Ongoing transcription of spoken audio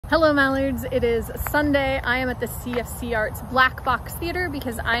Hello Mallards, it is Sunday. I am at the CFC Arts Black Box Theater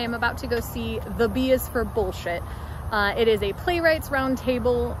because I am about to go see The B is for Bullshit. It is a playwrights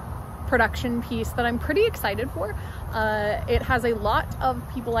roundtable production piece that I'm pretty excited for. It has a lot of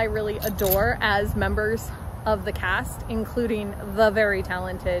people I really adore as members of the cast, including the very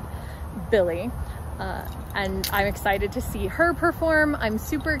talented Billy. And I'm excited to see her perform. I'm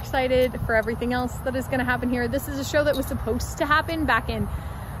super excited for everything else that is going to happen here. This is a show that was supposed to happen back in,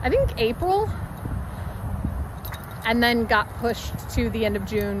 I think, April, and then got pushed to the end of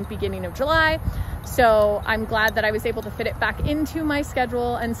June, beginning of July. So I'm glad that I was able to fit it back into my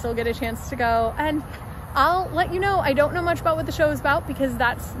schedule and still get a chance to go. And I'll let you know, I don't know much about what the show is about because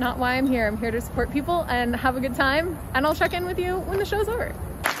that's not why I'm here. I'm here to support people and have a good time, and I'll check in with you when the show's over.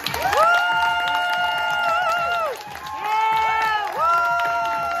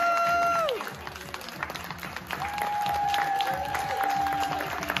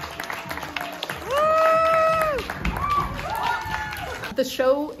 The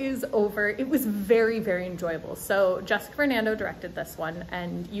show is over. It was very, very enjoyable. So Jessica Fernando directed this one,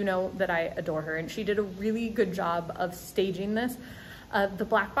 and you know that I adore her, and she did a really good job of staging this. The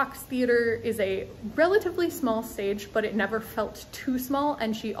Black Box Theater is a relatively small stage, but it never felt too small,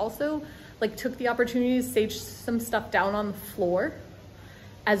 and she also took the opportunity to stage some stuff down on the floor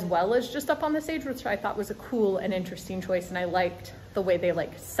as well as just up on the stage, which I thought was a cool and interesting choice, and I liked the way they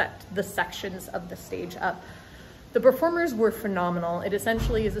set the sections of the stage up. The performers were phenomenal. It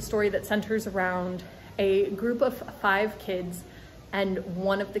essentially is a story that centers around a group of 5 kids, and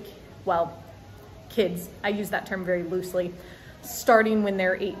one of the, kids, I use that term very loosely, starting when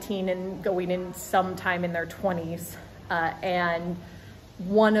they're 18 and going in sometime in their 20s. And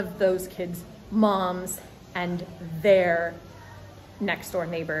one of those kids' moms and their next door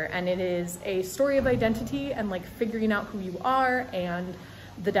neighbor. And it is a story of identity and figuring out who you are and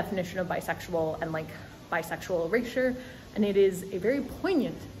the definition of bisexual and bisexual erasure, and it is a very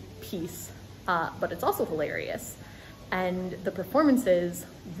poignant piece, but it's also hilarious. And the performances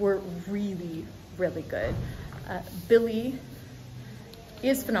were really, really good. Billy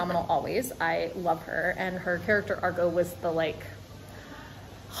is phenomenal always. I love her, and her character Argo was the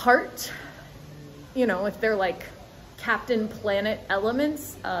heart, you know, if they're Captain Planet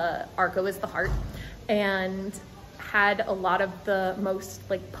elements, Argo is the heart, and had a lot of the most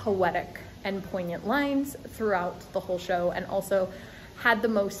poetic and poignant lines throughout the whole show, and also had the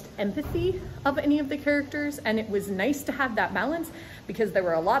most empathy of any of the characters. And it was nice to have that balance because there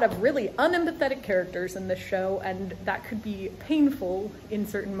were a lot of really unempathetic characters in this show, and that could be painful in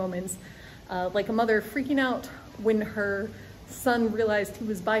certain moments. Like a mother freaking out when her son realized he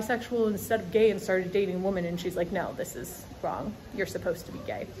was bisexual instead of gay and started dating a woman, and she's like, no, this is wrong. You're supposed to be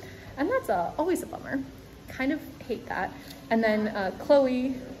gay. And that's always a bummer. Kind of hate that. And then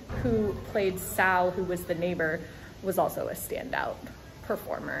Chloe, who played Sal, who was the neighbor, was also a standout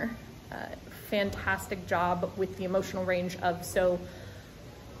performer. Fantastic job with the emotional range of, so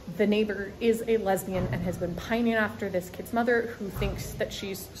the neighbor is a lesbian and has been pining after this kid's mother, who thinks that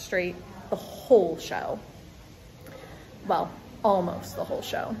she's straight the whole show. Well, almost the whole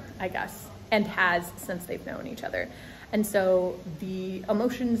show, I guess, and has since they've known each other. And so the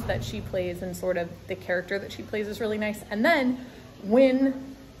emotions that she plays and sort of the character that she plays is really nice. And then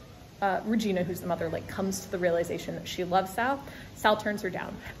when Regina, who's the mother, comes to the realization that she loves Sal, Sal turns her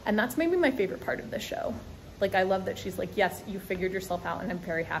down. And that's maybe my favorite part of the show. I love that she's yes, you figured yourself out and I'm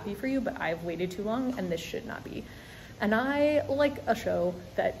very happy for you, but I've waited too long and this should not be. And I like a show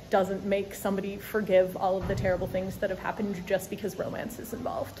that doesn't make somebody forgive all of the terrible things that have happened just because romance is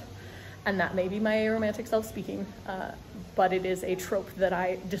involved. And that may be my romantic self speaking, but it is a trope that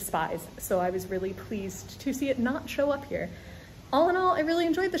I despise. So I was really pleased to see it not show up here. All in all, I really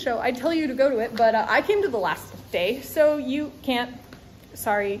enjoyed the show. I'd tell you to go to it, but I came to the last day, so you can't.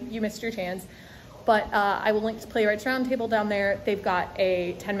 Sorry, you missed your chance. But I will link to Playwrights Roundtable down there. They've got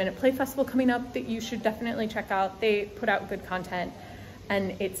a 10-minute play festival coming up that you should definitely check out. They put out good content,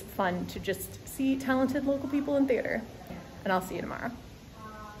 and it's fun to just see talented local people in theater. And I'll see you tomorrow.